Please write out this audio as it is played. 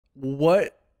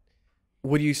What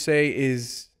would you say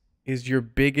is your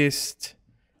biggest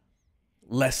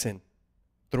lesson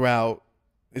throughout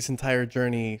this entire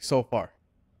journey so far?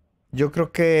 Yo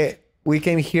creo que we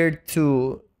came here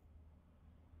to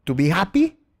be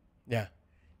happy. Yeah.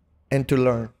 And to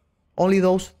learn. Only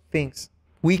those things.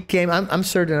 We came, I'm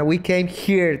certain that we came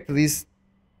here to this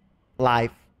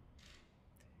life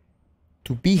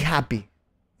to be happy.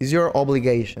 It's your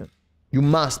obligation. You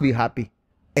must be happy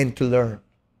and to learn.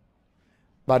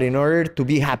 But in order to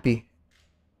be happy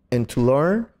and to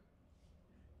learn,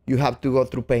 you have to go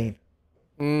through pain.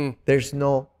 There's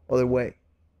no other way.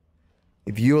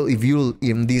 If you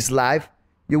in this life,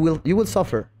 you will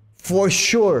suffer for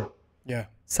sure. Yeah.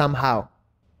 Somehow.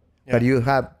 Yeah. But you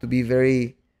have to be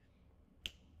very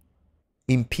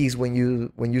in peace when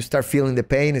you start feeling the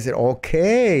pain and say,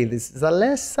 okay, this is a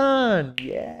lesson.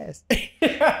 Yes.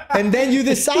 And then you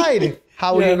decide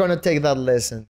how you're going to take that lesson.